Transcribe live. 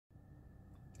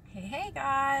Hey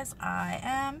guys, I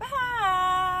am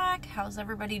back. How's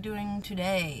everybody doing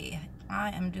today? I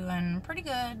am doing pretty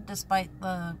good despite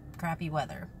the crappy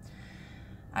weather.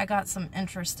 I got some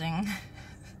interesting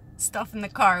stuff in the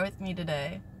car with me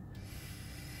today.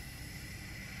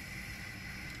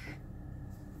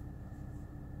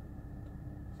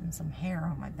 And some hair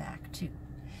on my back too.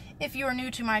 If you are new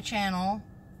to my channel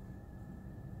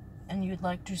and you'd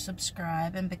like to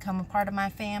subscribe and become a part of my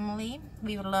family,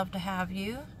 we would love to have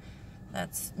you.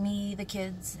 That's me, the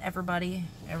kids, everybody.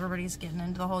 Everybody's getting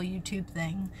into the whole YouTube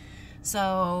thing.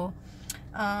 So,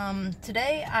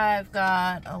 today I've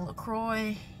got a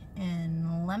LaCroix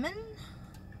in lemon.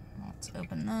 Let's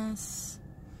open this.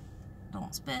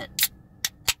 Don't spit.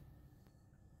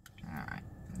 Alright,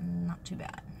 not too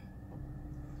bad.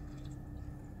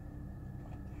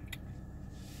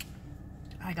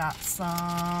 I got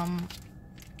some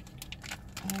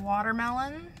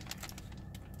watermelon.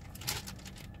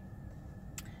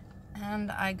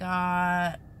 And I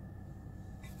got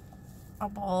a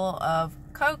bowl of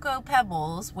cocoa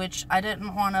pebbles, which I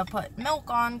didn't want to put milk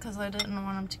on because I didn't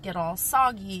want them to get all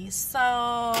soggy.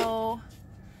 So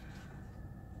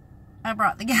I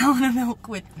brought the gallon of milk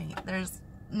with me. There's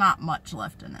not much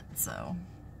left in it, so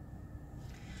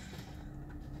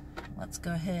let's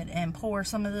go ahead and pour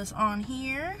some of this on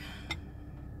here.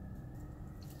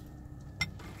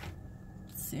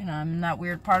 Soon I'm in that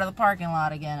weird part of the parking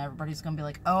lot again. Everybody's gonna be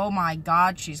like, oh my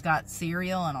god, she's got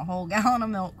cereal and a whole gallon of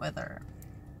milk with her.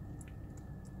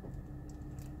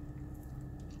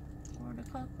 Or the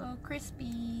Cocoa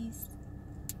Krispies.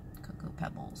 Cocoa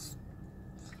Pebbles.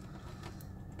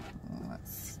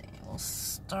 Let's see, we'll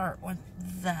start with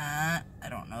that. I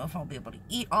don't know if I'll be able to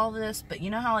eat all this, but you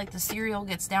know how like the cereal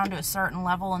gets down to a certain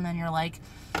level and then you're like,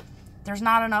 there's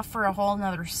not enough for a whole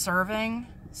nother serving?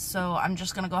 So I'm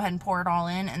just going to go ahead and pour it all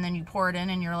in, and then you pour it in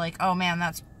and you're like, oh man,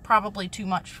 that's probably too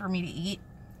much for me to eat.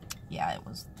 Yeah, it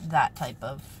was that type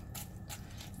of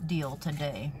deal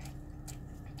today.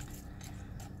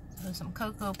 So some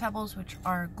Cocoa Pebbles, which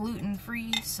are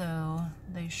gluten-free, so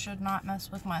they should not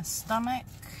mess with my stomach.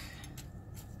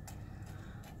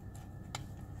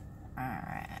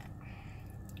 Alright.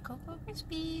 Cocoa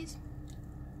Krispies.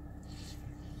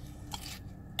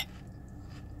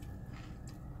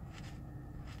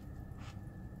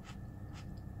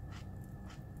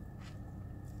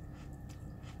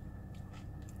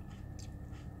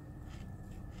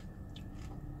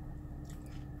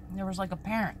 There was like a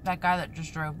parent, that guy that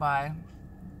just drove by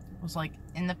was like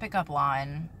in the pickup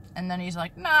line, and then he's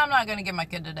like, nah, I'm not gonna get my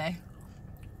kid today.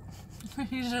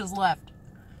 He just left.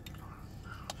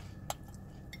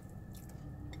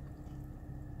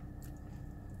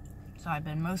 So I've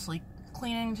been mostly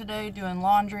cleaning today, doing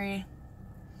laundry.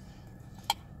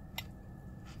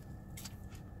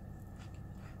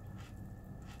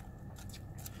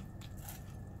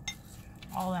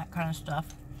 All that kind of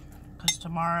stuff. Because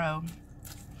tomorrow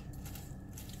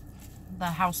the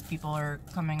house people are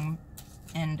coming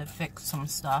in to fix some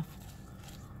stuff.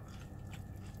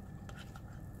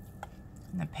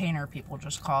 And the painter people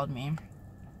just called me.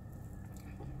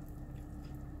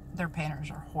 Their painters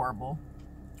are horrible.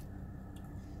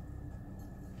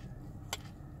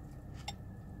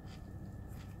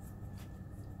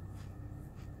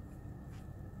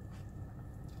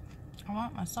 I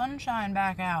want my sunshine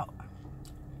back out.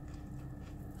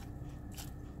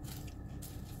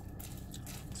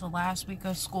 The last week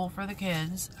of school for the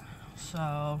kids,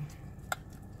 so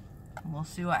we'll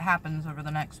see what happens over the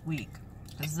next week,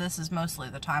 because this is mostly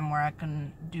the time where I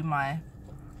can do my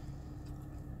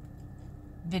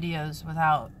videos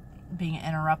without being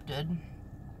interrupted.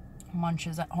 Munch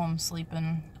is at home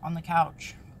sleeping on the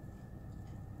couch,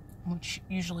 which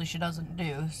usually she doesn't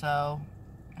do, so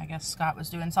I guess Scott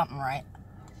was doing something right.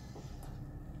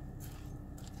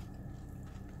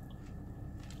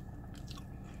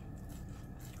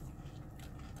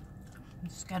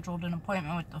 Scheduled an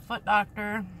appointment with the foot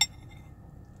doctor,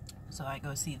 so I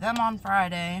go see them on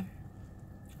Friday.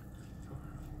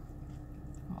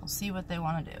 We'll see what they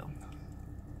want to do.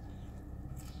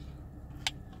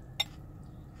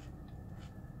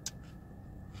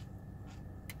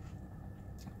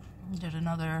 Did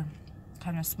another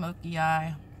kind of smoky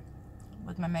eye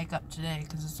with my makeup today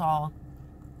because it's all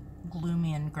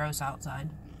gloomy and gross outside.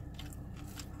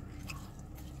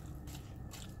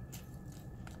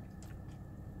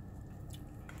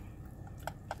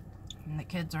 And the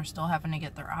kids are still having to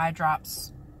get their eye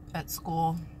drops at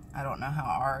school. I don't know how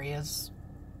Ari is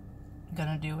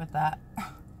gonna do with that.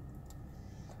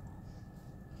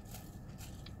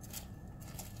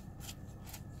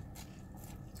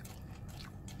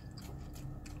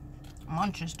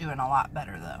 Munch is doing a lot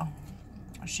better though.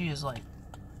 she is like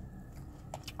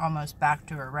almost back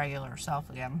to her regular self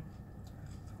again.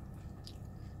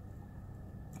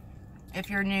 If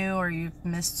you're new or you've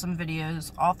missed some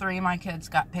videos, all 3 of my kids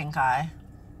got pink eye.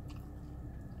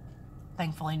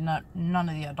 Thankfully, none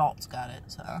of the adults got it,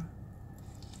 so.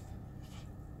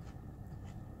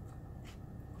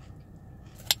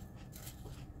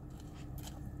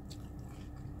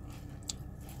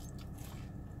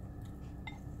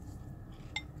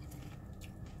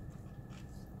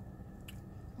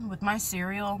 With my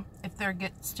cereal, if there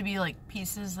gets to be like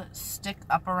pieces that stick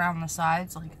up around the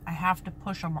sides, like I have to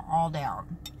push them all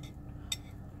down.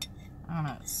 I don't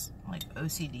know, it's like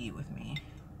OCD with me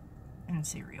in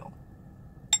cereal.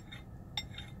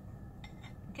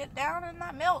 Get down in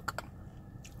that milk.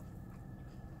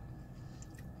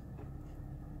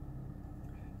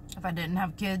 If I didn't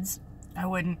have kids, I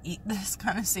wouldn't eat this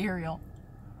kind of cereal.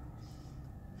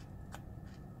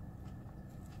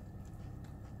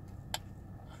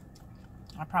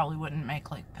 I probably wouldn't make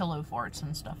like pillow forts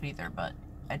and stuff either, but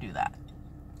I do that.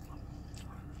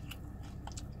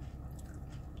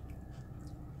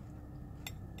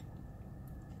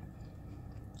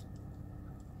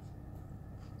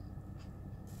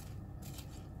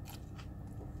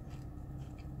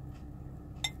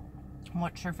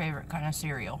 What's your favorite kind of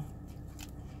cereal?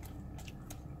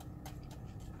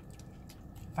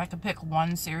 If I could pick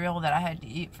one cereal that I had to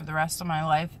eat for the rest of my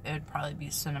life, it would probably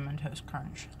be Cinnamon Toast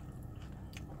Crunch.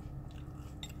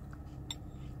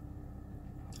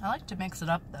 I like to mix it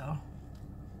up though.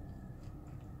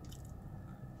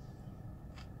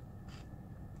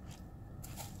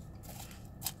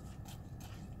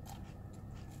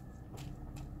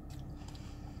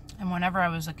 And whenever I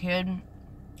was a kid,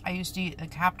 I used to eat the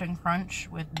Captain Crunch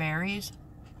with berries.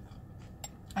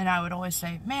 And I would always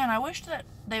say, man, I wish that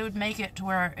they would make it to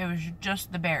where it was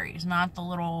just the berries, not the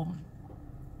little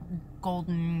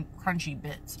golden crunchy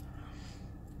bits.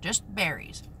 Just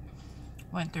berries.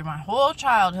 Went through my whole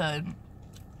childhood.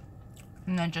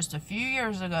 And then just a few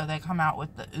years ago, they come out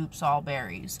with the Oops All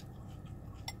Berries.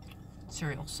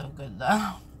 Cereal's so good,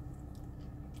 though.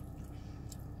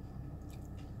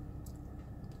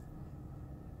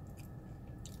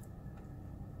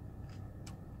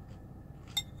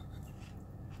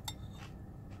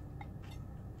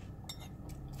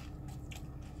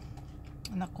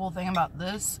 And the cool thing about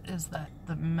this is that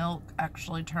the milk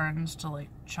actually turns to like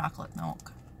chocolate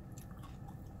milk.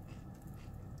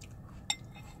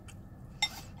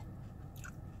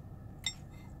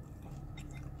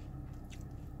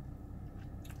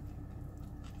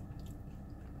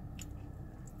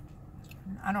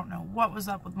 I don't know what was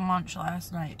up with Munch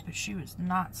last night, but she was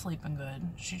not sleeping good.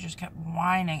 She just kept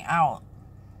whining out.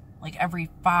 Like every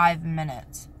 5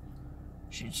 minutes,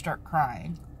 she'd start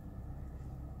crying.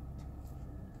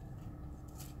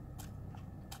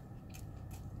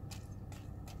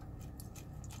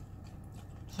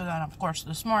 So then, of course,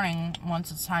 this morning,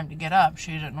 once it's time to get up,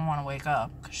 she didn't want to wake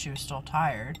up because she was still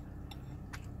tired.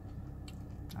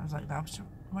 I was like, that's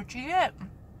what you get.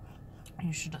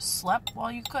 You should have slept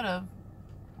while you could have.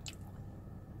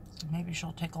 Maybe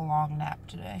she'll take a long nap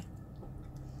today.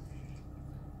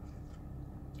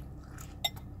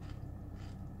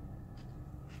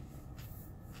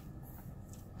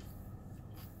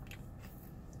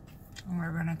 And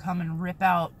we're going to come and rip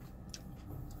out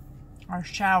our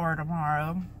shower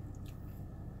tomorrow.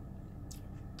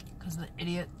 Because the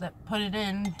idiot that put it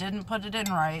in didn't put it in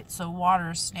right. So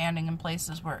water's standing in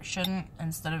places where it shouldn't,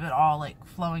 instead of it all like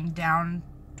flowing down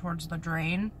towards the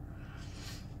drain.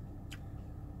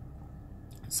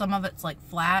 Some of it's like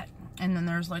flat, and then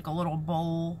there's like a little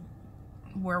bowl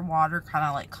where water kind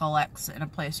of like collects in a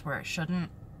place where it shouldn't.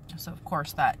 So of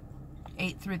course that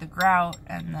ate through the grout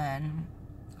and then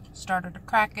started to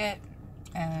crack it,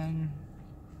 and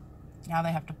now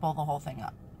they have to pull the whole thing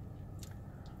up.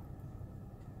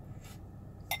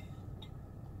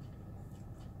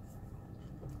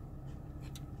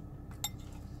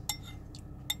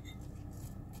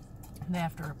 They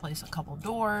have to replace a couple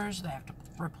doors. They have to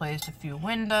replace a few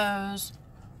windows.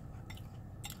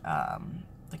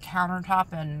 The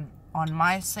countertop on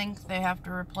my sink they have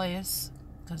to replace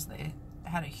because they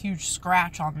had a huge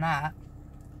scratch on that.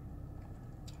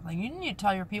 Like, you need to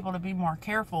tell your people to be more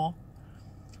careful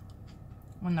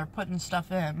when they're putting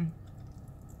stuff in.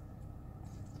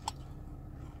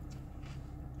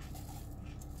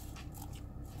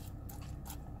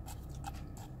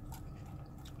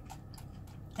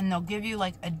 And they'll give you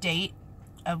like a date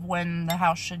of when the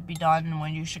house should be done and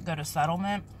when you should go to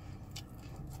settlement.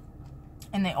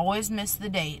 And they always miss the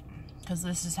date, because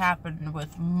this has happened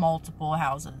with multiple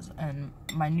houses and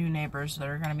my new neighbors that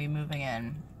are going to be moving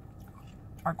in.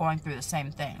 are going through the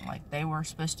same thing. Like, they were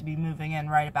supposed to be moving in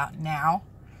right about now.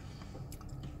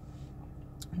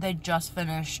 They just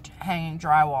finished hanging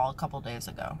drywall a couple days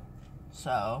ago.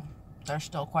 So, they're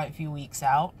still quite a few weeks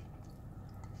out.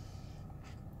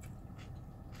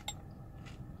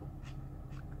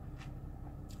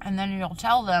 And then you'll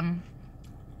tell them,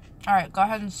 alright, go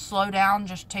ahead and slow down,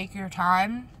 just take your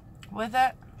time with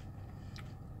it.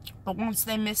 But once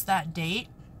they miss that date,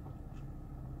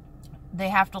 they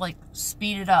have to, like,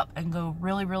 speed it up and go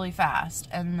really, really fast.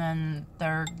 And then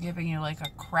they're giving you, like, a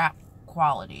crap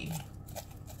quality.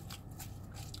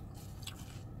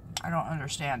 I don't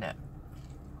understand it.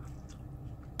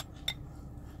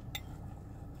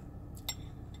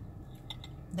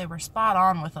 They were spot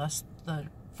on with us the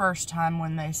first time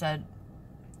when they said,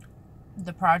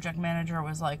 the project manager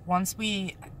was like, once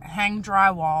we hang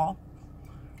drywall,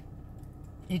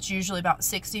 it's usually about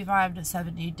 65 to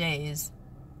 70 days,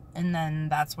 and then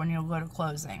that's when you'll go to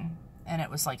closing. And it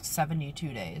was like 72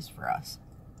 days for us.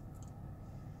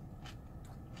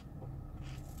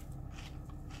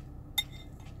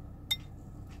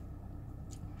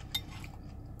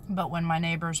 But when my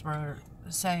neighbors were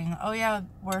saying, oh yeah,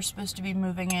 we're supposed to be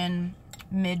moving in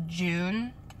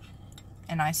mid-June,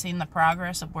 and I seen the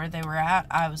progress of where they were at,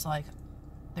 I was like,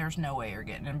 there's no way you're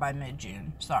getting in by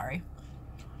mid-June. Sorry.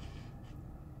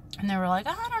 And they were like,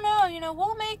 I don't know, you know,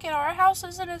 we'll make it. Our house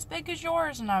isn't as big as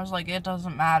yours. And I was like, it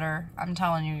doesn't matter. I'm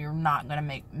telling you, you're not going to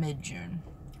make mid-June.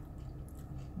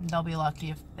 They'll be lucky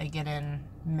if they get in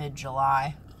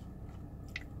mid-July.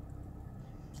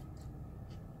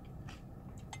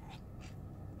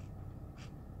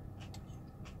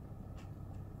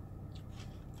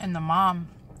 And the mom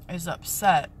is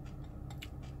upset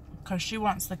because she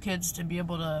wants the kids to be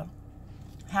able to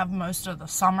have most of the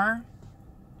summer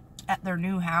at their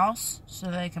new house so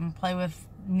they can play with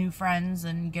new friends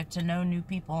and get to know new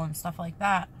people and stuff like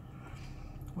that,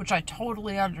 which I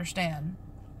totally understand.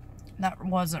 That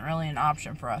wasn't really an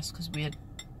option for us because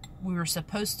we were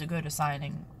supposed to go to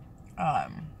signing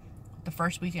the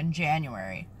first week in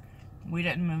January. We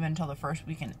didn't move until the first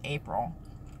week in April.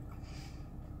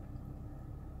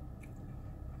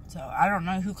 So I don't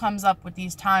know who comes up with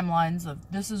these timelines of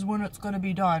this is when it's going to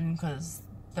be done, because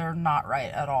they're not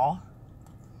right at all.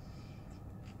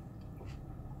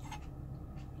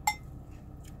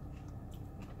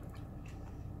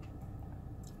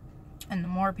 And the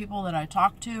more people that I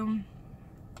talk to,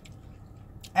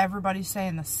 everybody's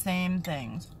saying the same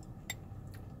things.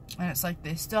 And it's like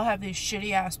they still have these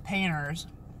shitty ass painters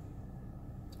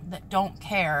that don't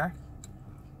care.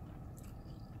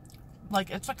 Like,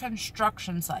 it's a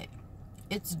construction site.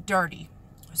 It's dirty.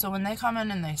 So when they come in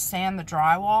and they sand the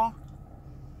drywall,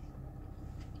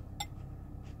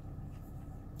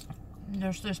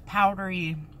 there's this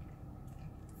powdery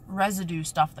residue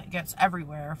stuff that gets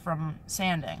everywhere from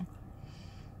sanding.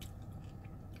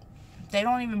 They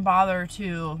don't even bother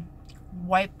to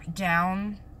wipe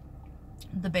down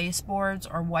the baseboards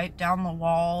or wipe down the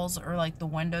walls or like the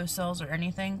windowsills or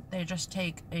anything. They just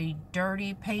take a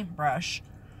dirty paintbrush,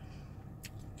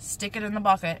 stick it in the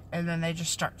bucket, and then they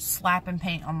just start slapping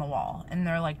paint on the wall. And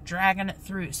they're like dragging it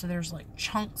through. So there's like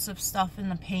chunks of stuff in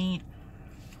the paint.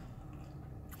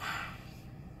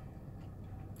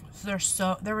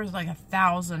 So there was like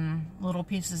 1,000 little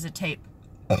pieces of tape.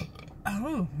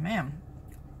 Oh, man.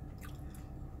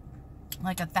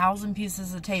 Like 1,000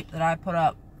 pieces of tape that I put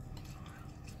up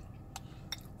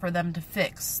for them to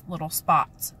fix little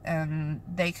spots. And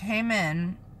they came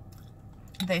in,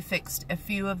 they fixed a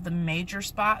few of the major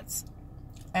spots,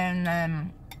 and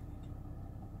then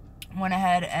went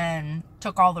ahead and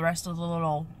took all the rest of the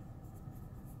little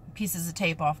pieces of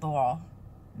tape off the wall.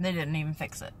 They didn't even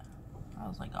fix it. I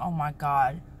was like, oh my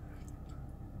God.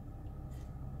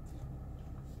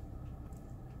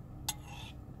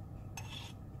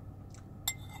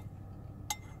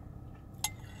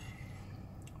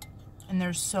 And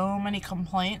there's so many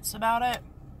complaints about it.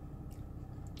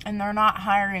 And they're not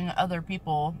hiring other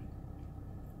people.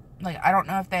 Like, I don't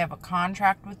know if they have a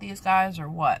contract with these guys or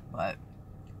what, but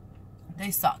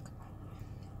they suck.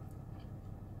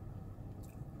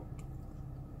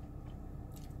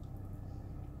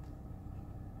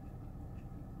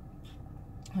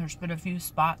 There's been a few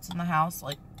spots in the house,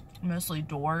 like mostly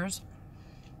doors,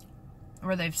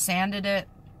 where they've sanded it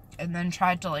and then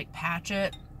tried to like patch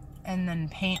it and then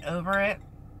paint over it.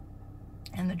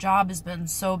 And the job has been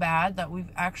so bad that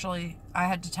I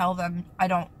had to tell them, I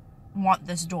don't want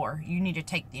this door. You need to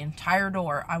take the entire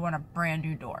door. I want a brand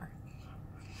new door.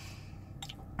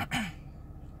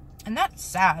 And that's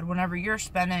sad whenever you're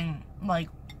spending, like,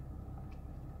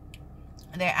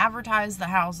 they advertise the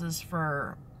houses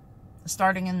for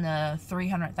starting in the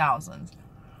 300,000s.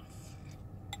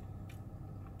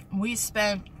 We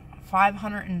spent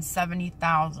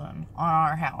 $570,000 on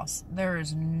our house. There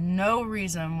is no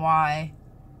reason why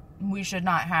we should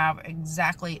not have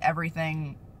exactly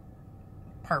everything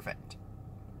perfect.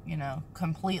 You know,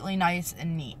 completely nice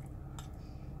and neat.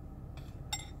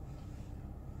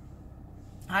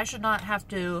 I should not have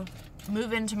to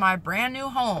move into my brand new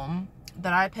home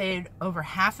that I paid over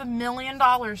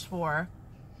 $500,000 for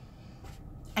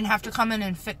and have to come in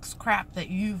and fix crap that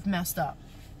you've messed up.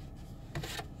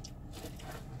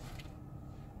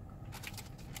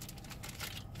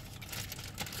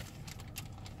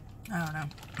 I don't know.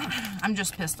 I'm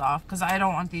just pissed off because I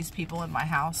don't want these people in my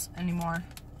house anymore.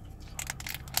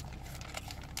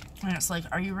 And it's like,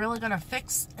 are you really going to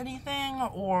fix anything,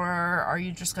 or are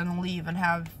you just going to leave and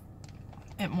have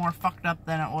it more fucked up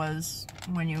than it was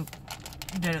when you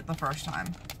did it the first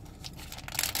time?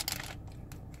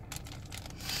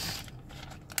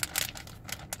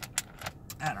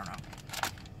 I don't know.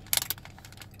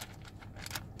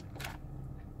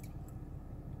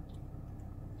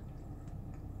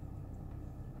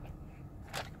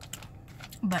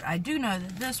 But I do know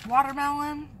that this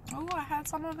watermelon, oh, I had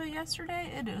some of it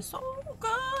yesterday. It is so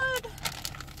good.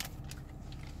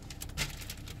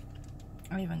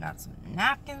 I even got some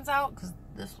napkins out because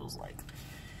this was like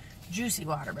juicy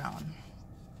watermelon.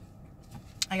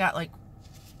 I got like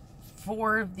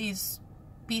 4 of these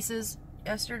pieces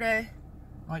yesterday,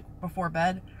 like before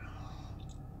bed.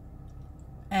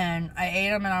 And I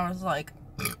ate them and I was like,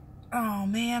 oh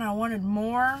man, I wanted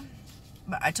more.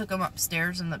 But I took them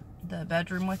upstairs in the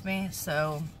bedroom with me,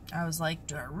 so I was like,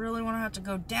 do I really want to have to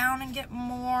go down and get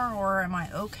more, or am I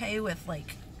okay with,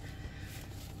 like,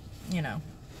 you know,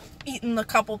 eating the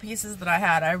couple pieces that I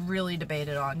had? I really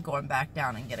debated on going back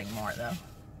down and getting more, though.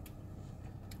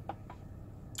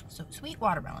 So, sweet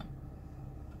watermelon.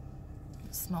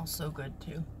 It smells so good,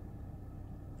 too.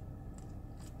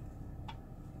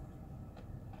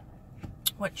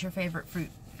 What's your favorite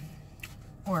fruit?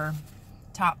 Or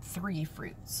top 3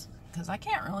 fruits? Because I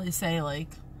can't really say, like,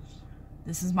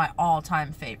 this is my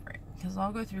all-time favorite. Because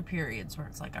I'll go through periods where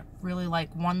it's like I really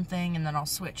like one thing and then I'll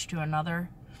switch to another.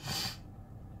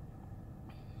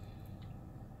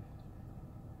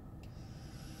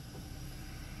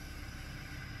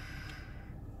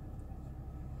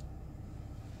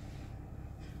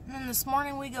 And then this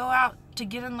morning we go out to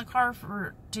get in the car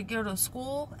to go to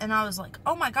school, and I was like,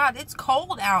 oh my god, it's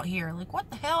cold out here. Like, what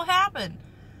the hell happened?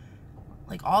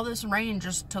 Like, all this rain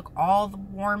just took all the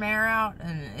warm air out,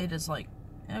 and it is like,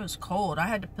 it was cold. I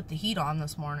had to put the heat on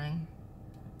this morning.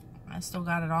 I still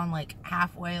got it on, like,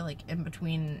 halfway, like, in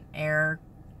between air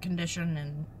condition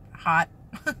and hot.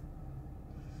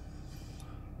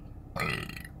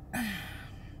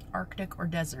 Arctic or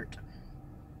desert.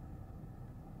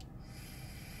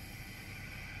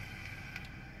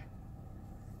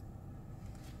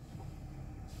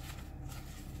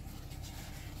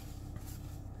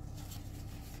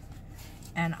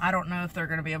 And I don't know if they're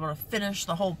going to be able to finish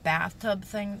the whole bathtub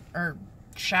thing or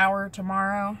shower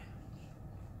tomorrow.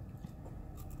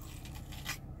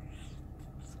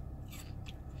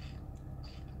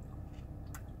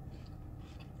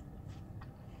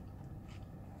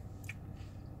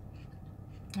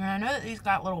 And I know that these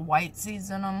got little white seeds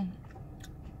in them,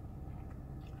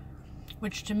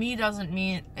 which to me doesn't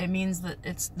mean, it means that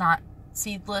it's not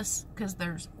seedless because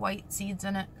there's white seeds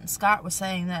in it. And Scott was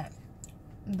saying that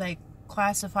they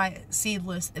classify it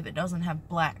seedless if it doesn't have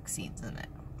black seeds in it.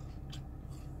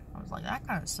 I was like, that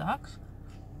kind of sucks.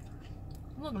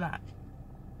 Look at that.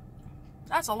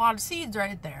 That's a lot of seeds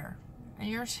right there. And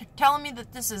you're telling me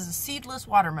that this is a seedless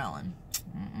watermelon.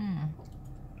 Mm-mm.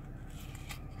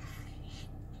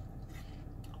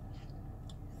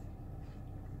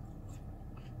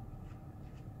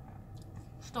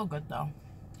 Still good though.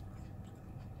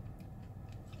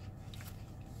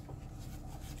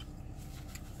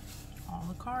 All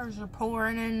the cars are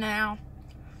pouring in now.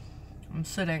 I'm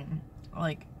sitting,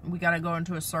 like, we gotta go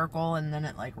into a circle and then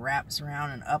it like wraps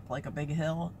around and up like a big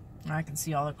hill. And I can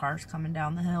see all the cars coming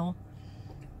down the hill.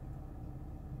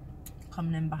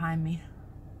 Coming in behind me.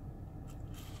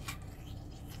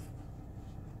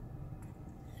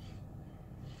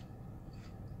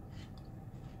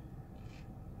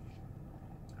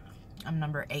 I'm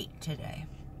number 8 today.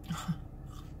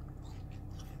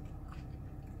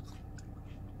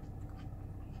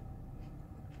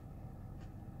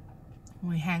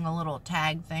 We hang a little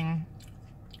tag thing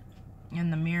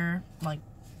in the mirror, like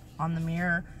on the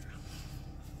mirror.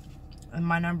 And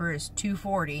my number is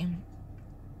 240.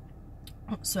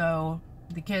 So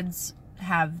the kids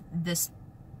have this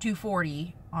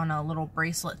 240 on a little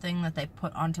bracelet thing that they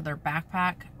put onto their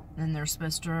backpack, and they're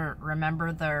supposed to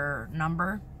remember their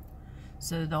number.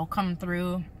 So they'll come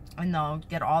through and they'll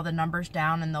get all the numbers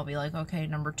down, and they'll be like, okay,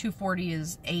 number 240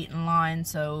 is 8 in line,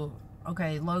 so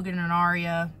okay, Logan and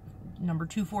Aria, number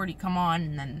 240, come on.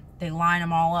 And then they line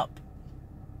them all up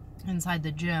inside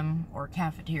the gym or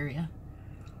cafeteria.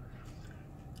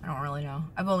 I don't really know.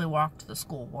 I've only walked to the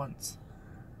school once.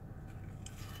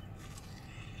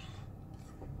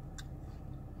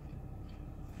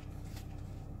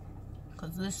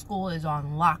 Because this school is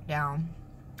on lockdown.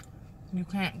 You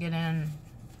can't get in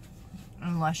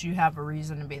unless you have a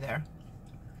reason to be there.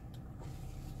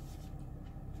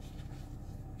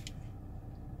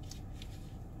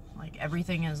 Like,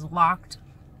 everything is locked.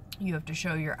 You have to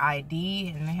show your ID,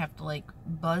 and they have to, like,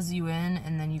 buzz you in,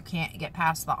 and then you can't get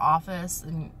past the office.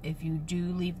 And if you do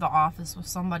leave the office with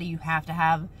somebody, you have to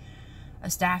have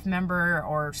a staff member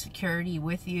or security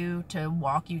with you to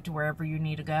walk you to wherever you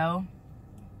need to go.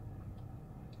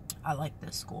 I like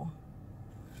this school.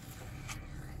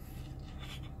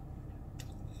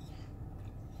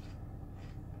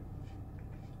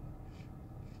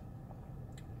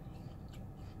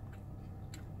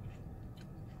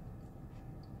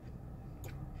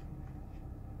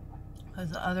 Because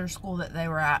the other school that they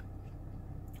were at,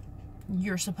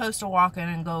 you're supposed to walk in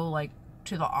and go, like,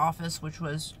 to the office, which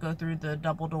was go through the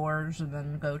double doors and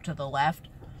then go to the left.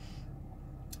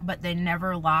 But they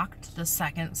never locked the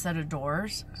second set of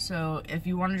doors. So if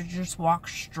you wanted to just walk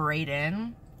straight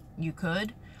in, you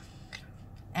could.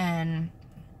 And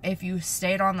if you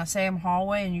stayed on the same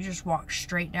hallway and you just walked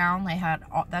straight down,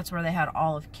 that's where they had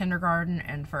all of kindergarten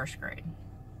and first grade.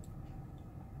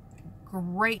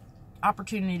 Great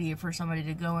opportunity for somebody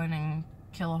to go in and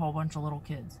kill a whole bunch of little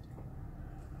kids.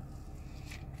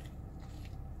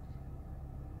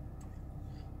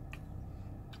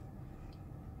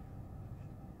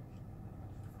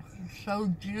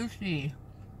 So juicy.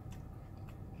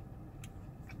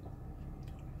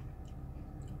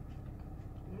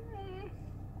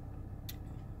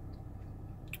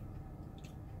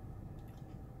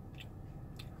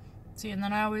 See, and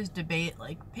then I always debate,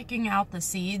 like, picking out the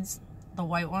seeds, the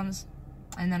white ones,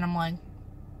 and then I'm like,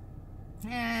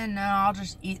 no, I'll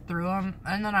just eat through them,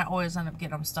 and then I always end up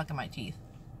getting them stuck in my teeth.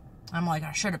 I'm like,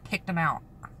 I should have picked them out.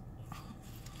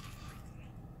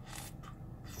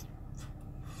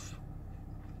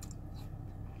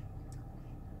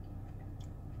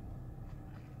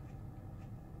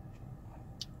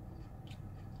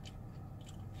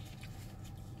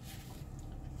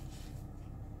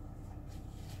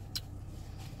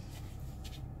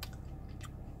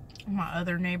 My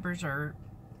other neighbors are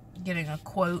getting a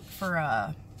quote for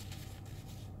a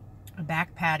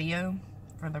back patio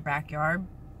for their backyard.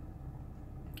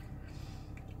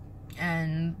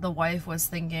 And the wife was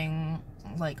thinking,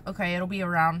 like, okay, it'll be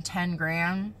around 10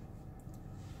 grand.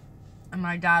 And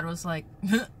my dad was like,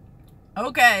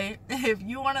 okay, if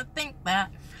you want to think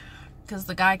that. Because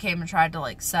the guy came and tried to,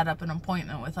 like, set up an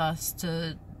appointment with us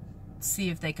to see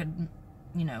if they could,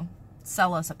 you know,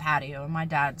 sell us a patio, and my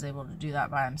dad's able to do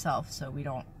that by himself, so we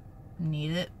don't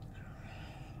need it.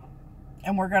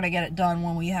 And we're gonna get it done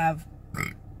when we have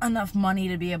enough money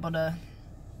to be able to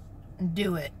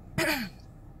do it.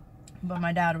 But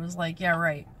my dad was like, yeah,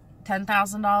 right,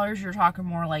 $10,000, you're talking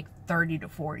more like 30 to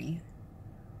 40.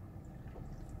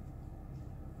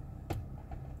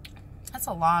 That's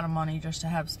a lot of money just to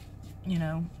have, you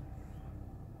know,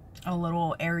 a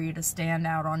little area to stand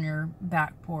out on your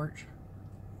back porch.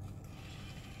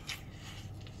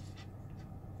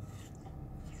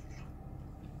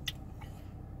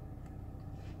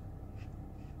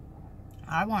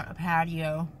 I want a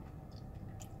patio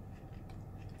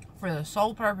for the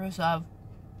sole purpose of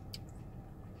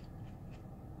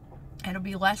it'll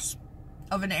be less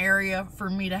of an area for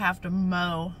me to have to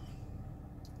mow,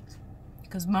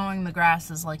 because mowing the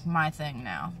grass is like my thing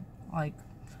now. Like,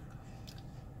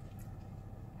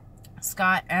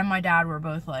 Scott and my dad were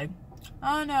both like,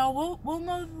 oh no, we'll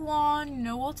mow the lawn, you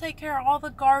know, we'll take care of all the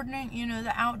gardening, you know,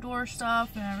 the outdoor stuff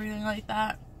and everything like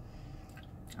that.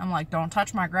 I'm like, don't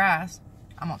touch my grass.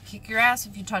 I'm gonna kick your ass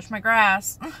if you touch my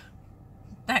grass.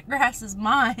 That grass is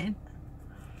mine.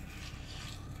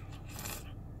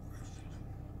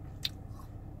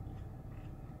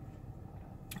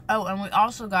 Oh, and we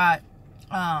also got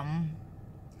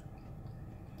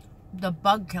the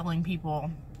bug killing people.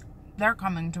 They're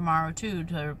coming tomorrow too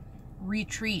to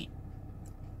retreat,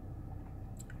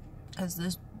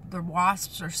 because the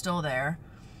wasps are still there,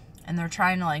 and they're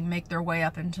trying to, like, make their way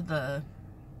up into the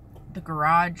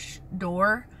garage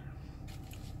door,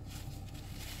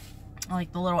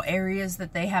 like the little areas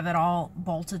that they have it all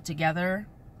bolted together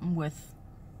with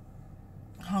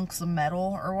hunks of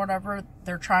metal or whatever.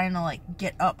 They're trying to like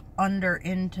get up under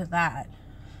into that.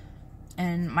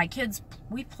 And my kids,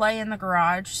 we play in the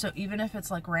garage, so even if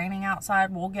it's like raining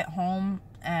outside, we'll get home,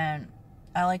 and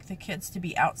I like the kids to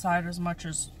be outside as much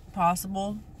as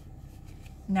possible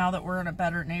now that we're in a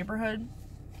better neighborhood.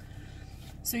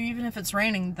 So even if it's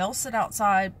raining, they'll sit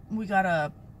outside. We got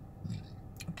a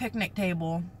picnic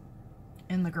table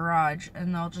in the garage,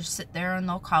 and they'll just sit there and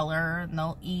they'll color and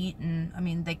they'll eat, and I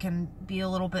mean, they can be a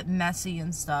little bit messy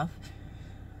and stuff.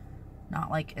 Not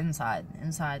like inside.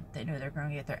 Inside, they know they're going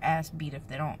to get their ass beat if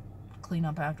they don't clean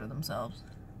up after themselves.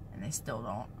 And they still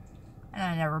don't. And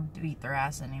I never beat their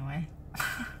ass anyway.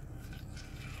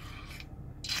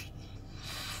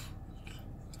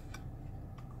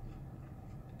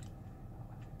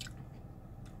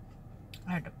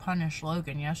 I had to punish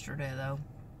Logan yesterday, though,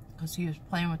 because he was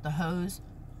playing with the hose.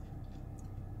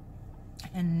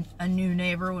 And a new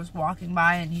neighbor was walking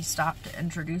by, and he stopped to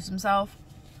introduce himself.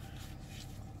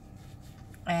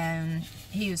 And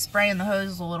he was spraying the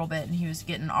hose a little bit, and he was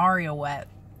getting Aria wet.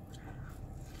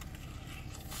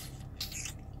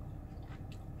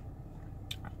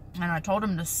 And I told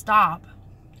him to stop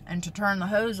and to turn the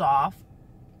hose off.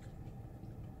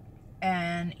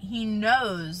 And he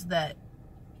knows that,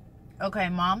 okay,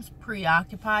 mom's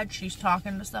preoccupied. She's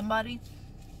talking to somebody.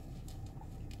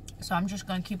 So I'm just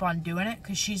going to keep on doing it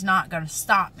because she's not going to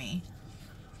stop me.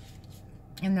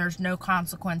 And there's no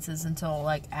consequences until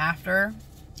like after.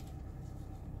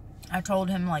 I told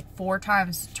him like 4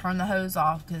 times to turn the hose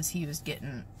off because he was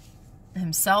getting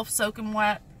himself soaking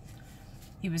wet.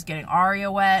 He was getting Aria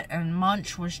wet, and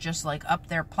Munch was just like up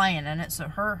there playing in it. So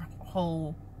her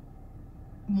whole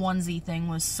onesie thing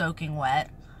was soaking wet.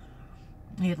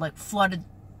 He had like flooded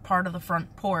part of the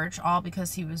front porch, all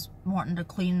because he was wanting to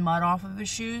clean mud off of his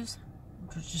shoes,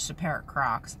 which was just a pair of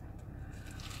Crocs.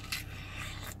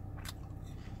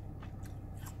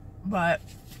 But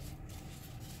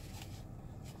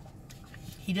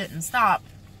he didn't stop.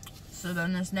 So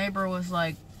then this neighbor was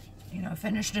like, you know,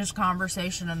 finished his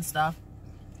conversation and stuff.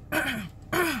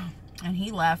 And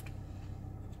he left.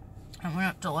 I went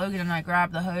up to Logan and I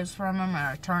grabbed the hose from him and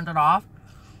I turned it off.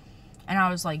 And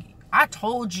I was like, I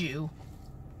told you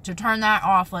to turn that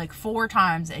off like 4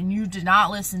 times and you did not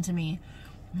listen to me.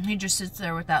 And he just sits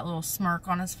there with that little smirk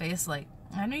on his face like,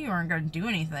 I knew you weren't going to do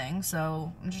anything,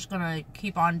 so I'm just going to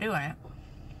keep on doing it.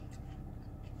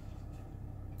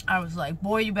 I was like,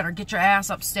 boy, you better get your ass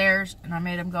upstairs. And I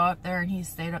made him go up there, and he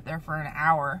stayed up there for an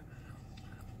hour.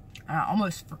 And I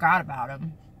almost forgot about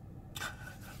him.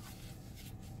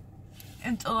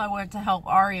 Until I went to help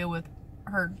Aria with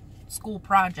her school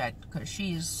project, because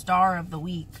she's star of the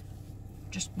week.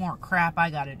 Just more crap I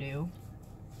gotta do.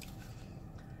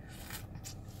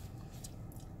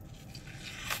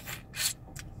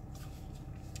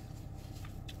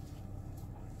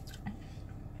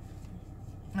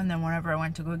 And then whenever I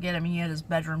went to go get him, he had his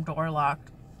bedroom door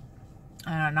locked.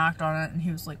 And I knocked on it, and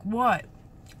he was like, what?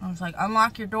 I was like,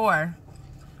 unlock your door.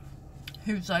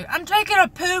 He was like, I'm taking a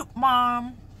poop,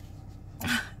 Mom.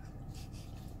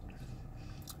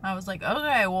 I was like,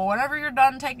 okay, well, whenever you're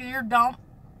done taking your dump,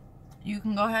 you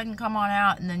can go ahead and come on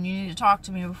out, and then you need to talk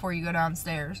to me before you go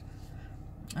downstairs.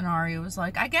 And Aria was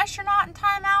like, I guess you're not in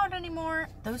timeout anymore.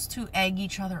 Those two egg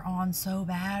each other on so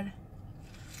bad.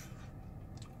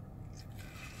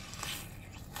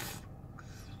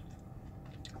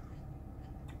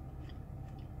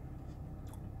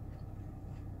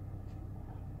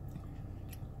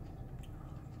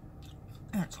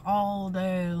 It's all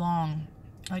day long.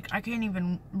 Like, I can't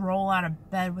even roll out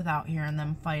of bed without hearing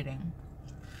them fighting.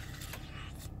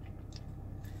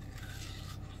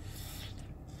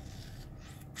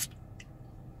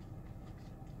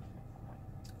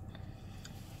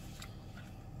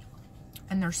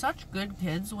 And they're such good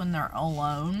kids when they're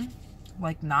alone,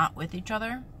 like not with each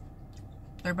other.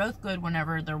 They're both good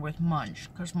whenever they're with Munch,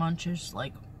 because Munch is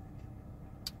like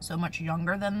so much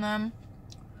younger than them.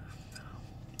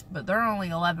 But they're only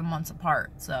 11 months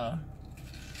apart, so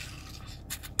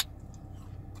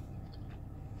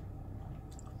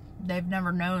they've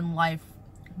never known life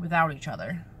without each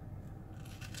other.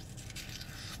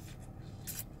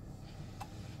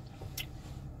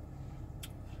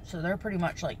 So they're pretty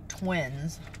much like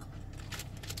twins.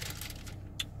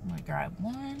 I'm gonna grab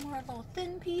one more little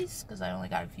thin piece because I only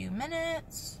got a few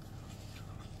minutes.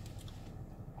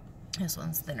 This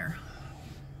one's thinner.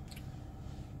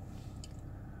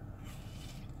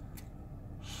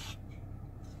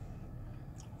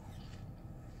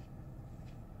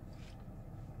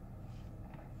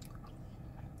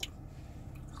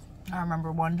 I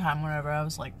remember one time whenever I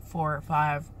was like 4 or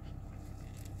 5,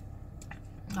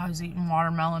 I was eating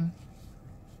watermelon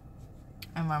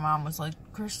And my mom was like,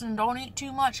 Kristen, don't eat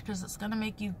too much because it's going to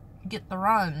make you get the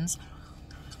runs.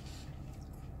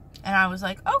 And I was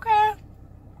like, okay.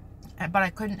 But I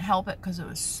couldn't help it because it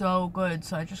was so good.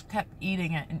 So I just kept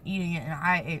eating it. And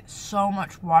I ate so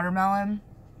much watermelon.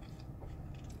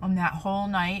 And that whole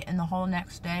night and the whole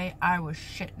next day, I was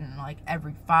shitting like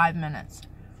every 5 minutes.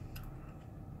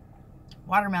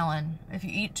 Watermelon. If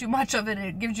you eat too much of it,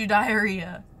 it gives you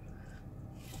diarrhea.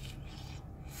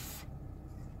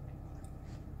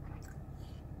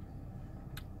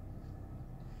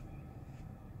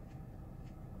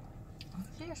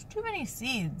 There's too many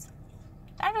seeds.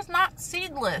 That is not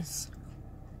seedless.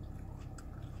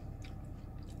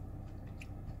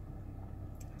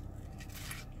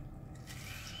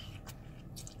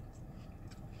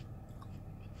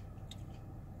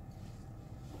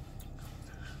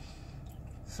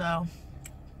 So,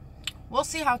 we'll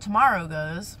see how tomorrow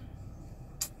goes.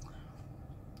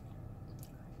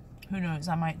 Who knows,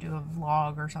 I might do a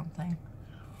vlog or something.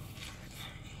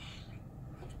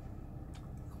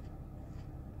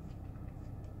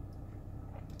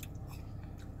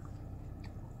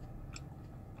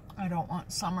 I don't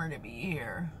want summer to be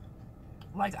here.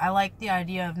 Like, I like the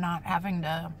idea of not having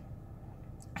to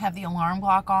have the alarm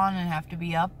clock on and have to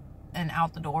be up and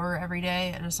out the door every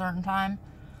day at a certain time.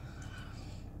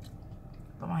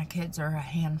 But my kids are a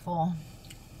handful.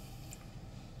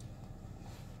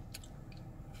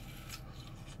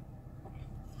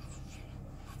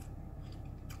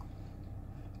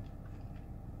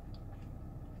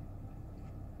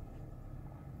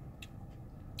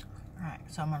 Alright,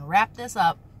 so I'm going to wrap this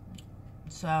up.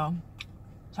 So,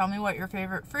 tell me what your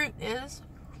favorite fruit is.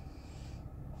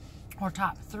 Or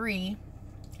top 3.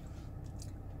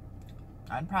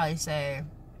 I'd probably say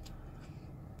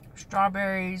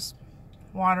strawberries,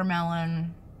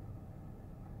 watermelon,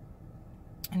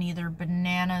 and either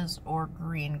bananas or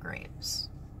green grapes.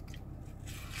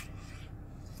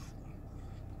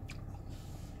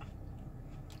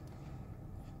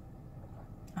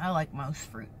 I like most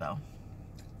fruit though.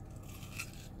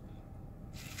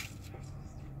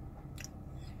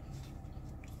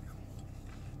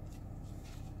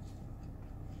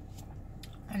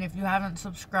 And if you haven't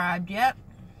subscribed yet,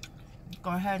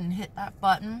 go ahead and hit that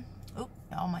button. Oh,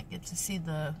 y'all might get to see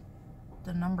the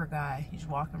number guy. He's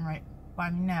walking right by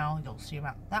me now. You'll see him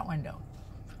out that window.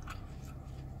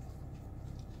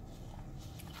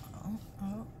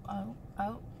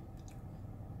 Oh.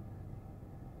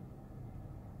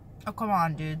 Oh, come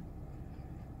on, dude.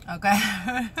 Okay.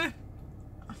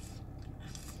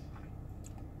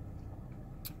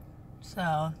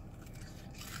 So,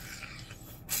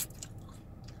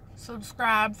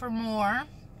 subscribe for more.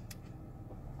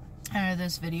 I know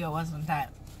this video wasn't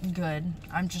that good.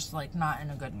 I'm just like not in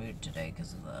a good mood today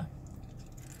because of the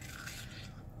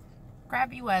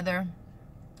crappy weather.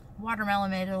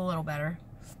 Watermelon made it a little better.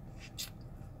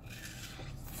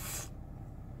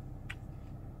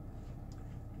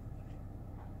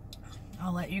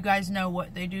 I'll let you guys know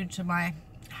what they do to my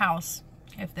house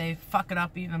if they fuck it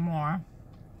up even more.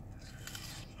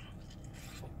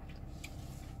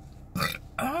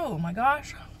 Oh my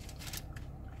gosh.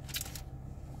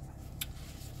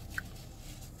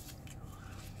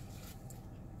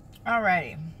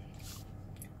 Alrighty.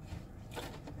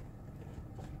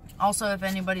 Also, if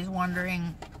anybody's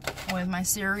wondering, with my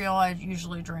cereal, I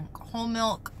usually drink whole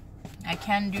milk. I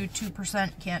can do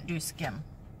 2%, can't do skim.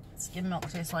 Skim milk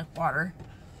tastes like water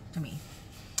to me.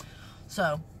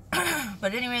 So,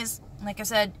 but anyways, like I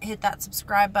said, hit that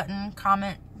subscribe button,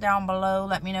 comment down below,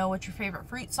 let me know what your favorite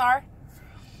fruits are.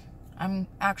 I'm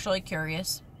actually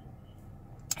curious.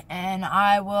 And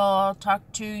I will talk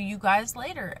to you guys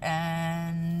later.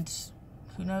 And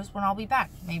who knows when I'll be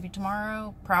back. Maybe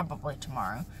tomorrow. Probably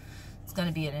tomorrow. It's going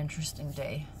to be an interesting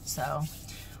day. So,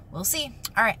 we'll see.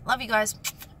 Alright, love you guys.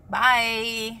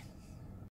 Bye.